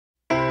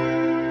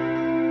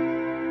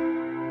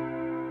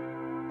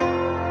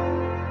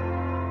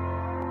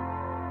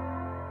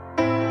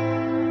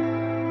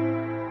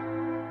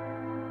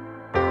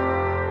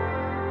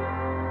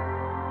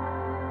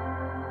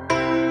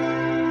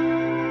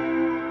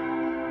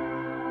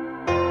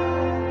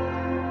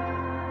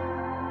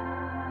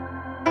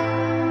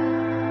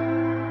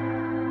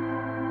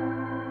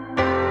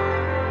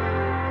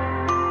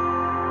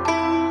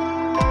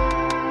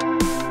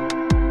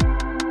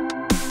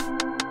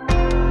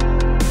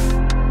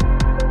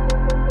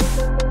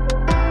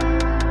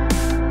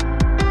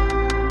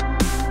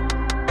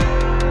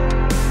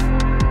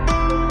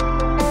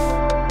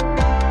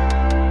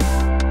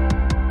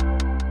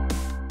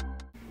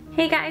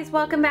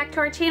welcome back to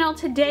our channel.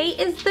 Today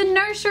is the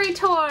nursery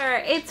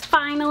tour. It's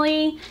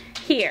finally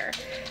here.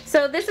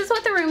 So this is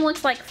what the room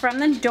looks like from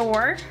the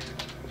door.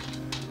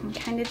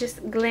 Kind of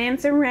just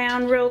glance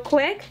around real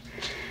quick,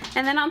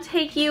 and then I'll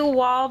take you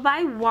wall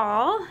by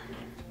wall.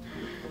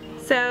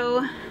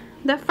 So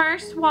the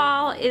first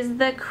wall is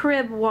the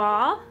crib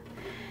wall,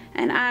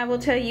 and I will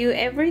tell you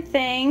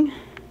everything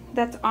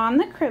that's on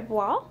the crib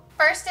wall.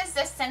 First is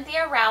the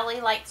Cynthia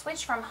Rowley light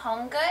switch from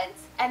Home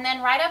Goods, and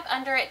then right up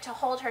under it to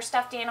hold her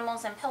stuffed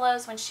animals and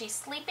pillows when she's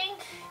sleeping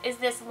is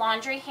this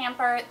laundry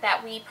hamper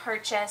that we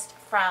purchased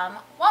from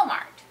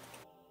Walmart.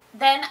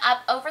 Then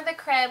up over the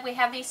crib we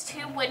have these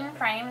two wooden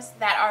frames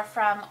that are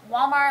from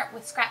Walmart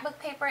with scrapbook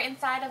paper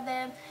inside of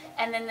them,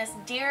 and then this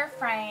deer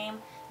frame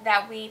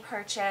that we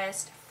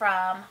purchased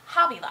from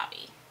Hobby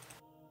Lobby.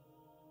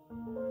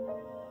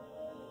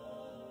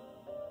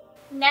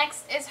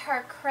 Next is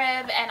her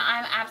crib, and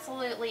I'm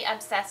absolutely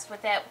obsessed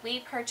with it.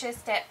 We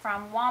purchased it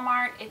from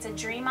Walmart. It's a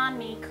Dream on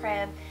Me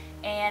crib,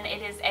 and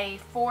it is a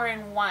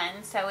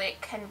 4-in-1, so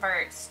it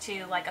converts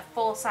to like a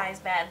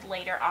full-size bed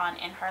later on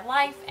in her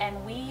life,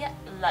 and we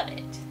love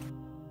it.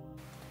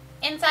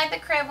 Inside the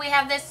crib we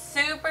have this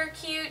super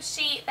cute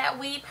sheet that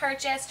we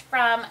purchased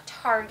from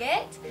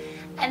Target,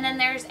 and then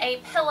there's a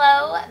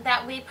pillow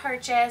that we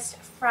purchased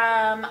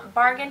from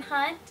Bargain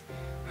Hunt,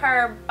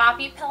 her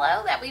boppy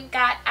pillow that we've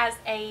got as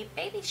a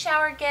baby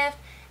shower gift,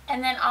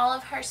 and then all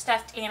of her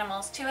stuffed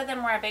animals. Two of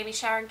them were a baby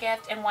shower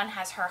gift and one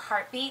has her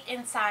heartbeat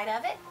inside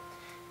of it.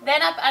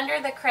 Then up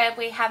under the crib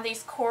we have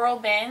these coral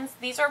bins.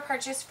 These were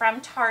purchased from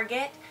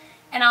Target,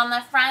 and on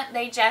the front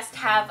they just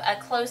have a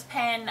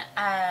clothespin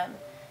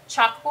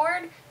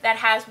chalkboard that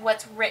has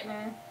what's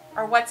written,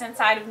 or what's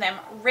inside of them,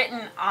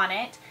 written on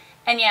it.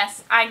 And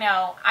yes, I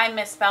know I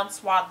misspelled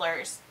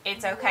swaddlers.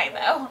 It's okay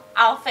though.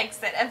 I'll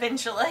fix it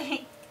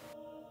eventually.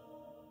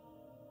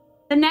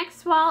 The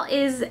next wall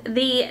is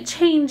the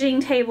changing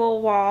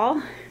table wall,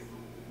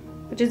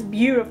 which is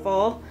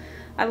beautiful.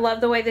 I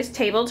love the way this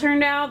table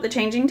turned out, the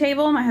changing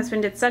table. My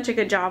husband did such a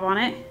good job on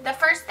it. The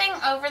first thing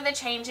over the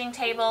changing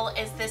table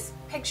is this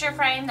picture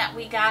frame that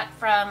we got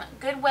from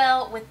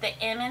Goodwill with the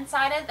M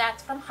inside it.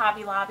 That's from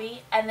Hobby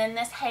Lobby. And then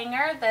this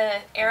hanger, the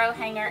arrow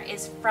hanger,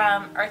 is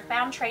from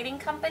Earthbound Trading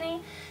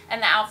Company,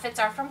 and the outfits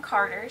are from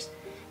Carter's.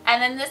 And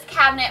then this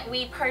cabinet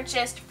we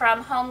purchased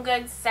from Home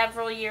Goods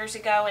several years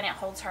ago, and it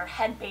holds her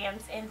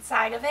headbands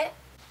inside of it.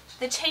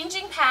 The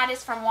changing pad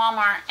is from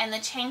Walmart, and the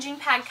changing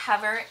pad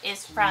cover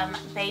is from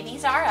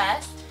Babies R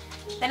Us.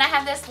 Then I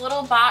have this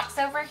little box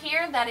over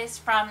here that is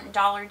from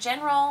Dollar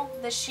General.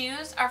 The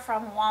shoes are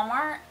from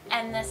Walmart,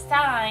 and the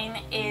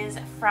sign is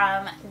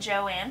from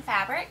Joann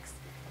Fabrics.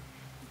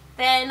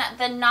 Then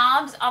the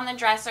knobs on the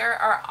dresser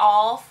are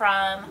all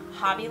from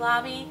Hobby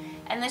Lobby.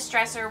 And this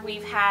dresser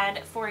we've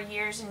had for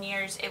years and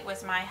years. It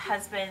was my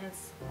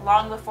husband's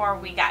long before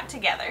we got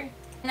together.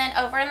 And then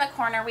over in the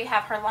corner we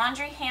have her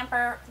laundry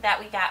hamper that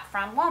we got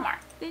from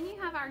Walmart. Then you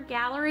have our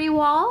gallery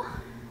wall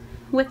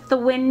with the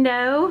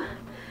window,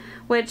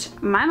 which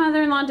my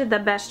mother-in-law did the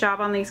best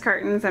job on these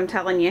curtains, I'm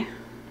telling you.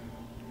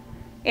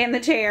 And the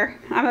chair.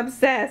 I'm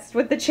obsessed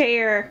with the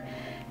chair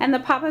and the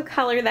pop of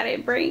color that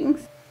it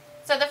brings.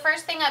 So the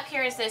first thing up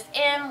here is this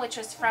M, which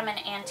was from an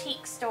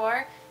antique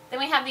store. Then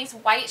we have these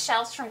white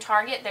shelves from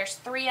Target. There's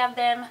 3 of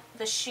them.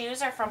 The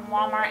shoes are from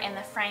Walmart and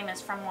the frame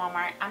is from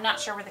Walmart. I'm not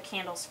sure where the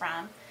candle's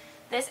from.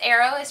 This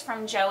arrow is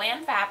from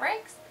Joann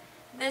Fabrics.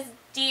 This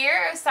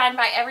deer is signed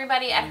by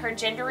everybody at her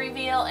gender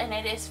reveal, and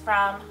it is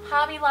from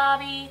Hobby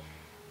Lobby.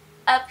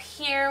 Up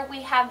here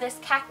we have this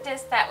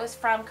cactus that was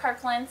from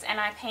Kirkland's, and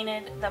I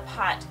painted the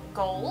pot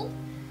gold.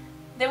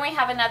 Then we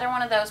have another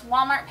one of those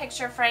Walmart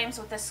picture frames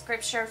with the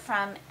scripture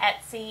from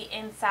Etsy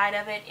inside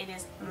of it. It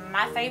is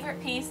my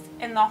favorite piece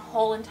in the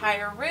whole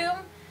entire room.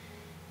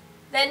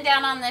 Then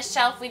down on this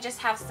shelf we just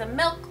have some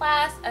milk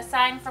glass, a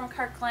sign from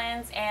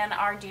Kirkland's, and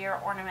our deer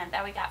ornament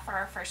that we got for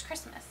our first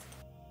Christmas.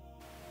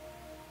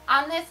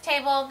 On this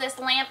table, this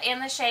lamp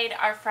and the shade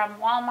are from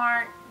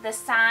Walmart. The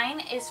sign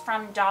is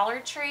from Dollar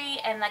Tree,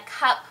 and the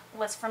cup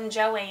was from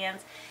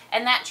Joann's,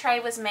 and that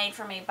tray was made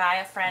for me by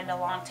a friend a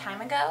long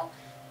time ago.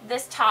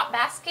 This top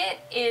basket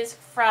is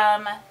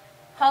from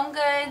Home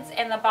Goods,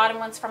 and the bottom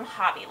one's from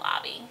Hobby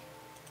Lobby.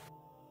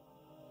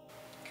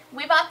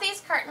 We bought these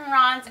curtain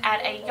rods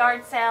at a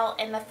yard sale,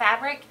 and the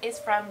fabric is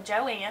from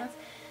Joann's.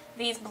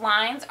 These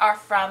blinds are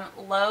from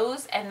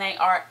Lowe's, and they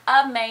are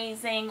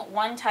amazing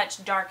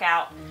one-touch dark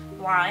out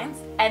blinds.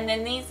 And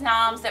then these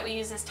knobs that we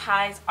use as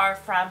ties are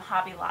from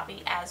Hobby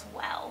Lobby as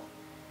well.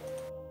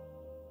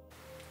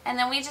 And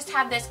then we just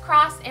have this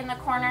cross in the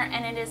corner,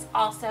 and it is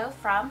also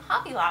from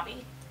Hobby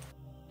Lobby.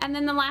 And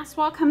then the last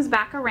wall comes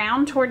back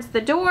around towards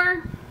the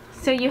door.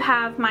 So you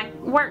have my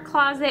work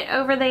closet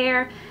over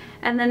there,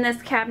 and then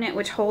this cabinet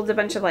which holds a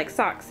bunch of like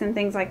socks and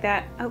things like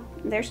that. Oh,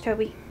 there's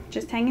Toby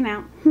just hanging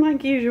out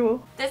like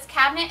usual. This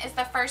cabinet is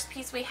the first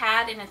piece we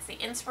had, and it's the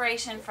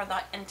inspiration for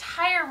the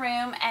entire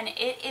room, and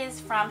it is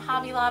from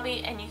Hobby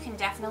Lobby, and you can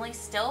definitely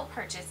still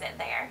purchase it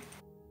there.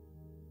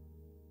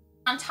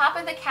 On top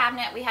of the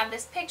cabinet, we have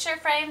this picture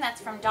frame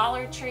that's from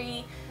Dollar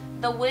Tree.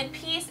 The wood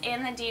piece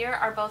and the deer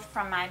are both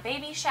from my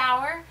baby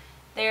shower.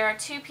 There are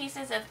 2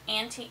 pieces of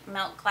antique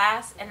milk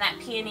glass, and that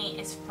peony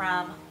is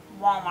from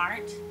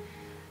Walmart.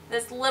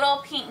 This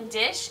little pink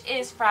dish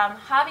is from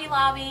Hobby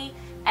Lobby,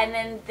 and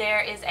then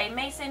there is a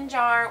mason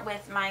jar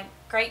with my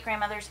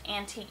great-grandmother's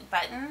antique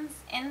buttons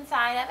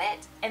inside of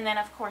it, and then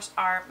of course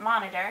our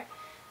monitor.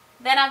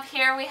 Then up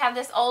here we have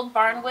this old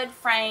barnwood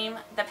frame.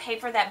 The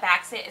paper that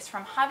backs it is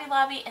from Hobby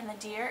Lobby, and the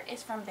deer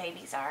is from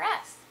Babies R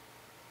Us.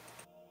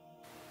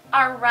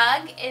 Our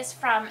rug is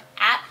from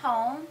At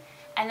Home,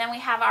 and then we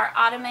have our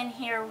ottoman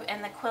here,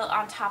 and the quilt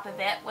on top of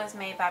it was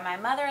made by my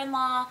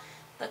mother-in-law.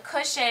 The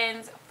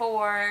cushions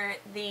for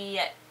the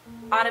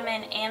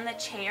ottoman and the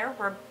chair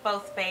were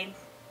both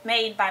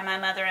made by my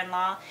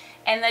mother-in-law,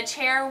 and the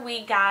chair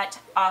we got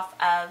off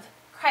of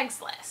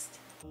Craigslist.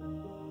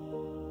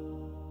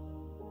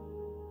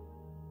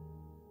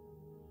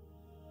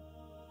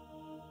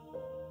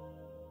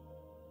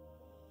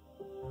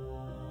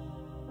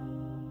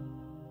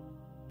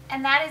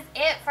 And that is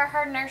it for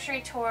her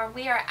nursery tour.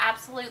 We are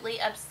absolutely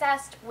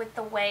obsessed with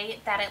the way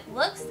that it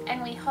looks,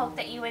 and we hope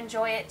that you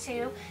enjoy it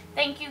too.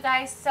 Thank you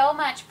guys so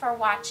much for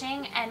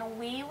watching, and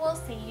we will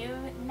see you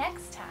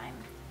next time.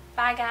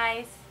 Bye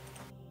guys.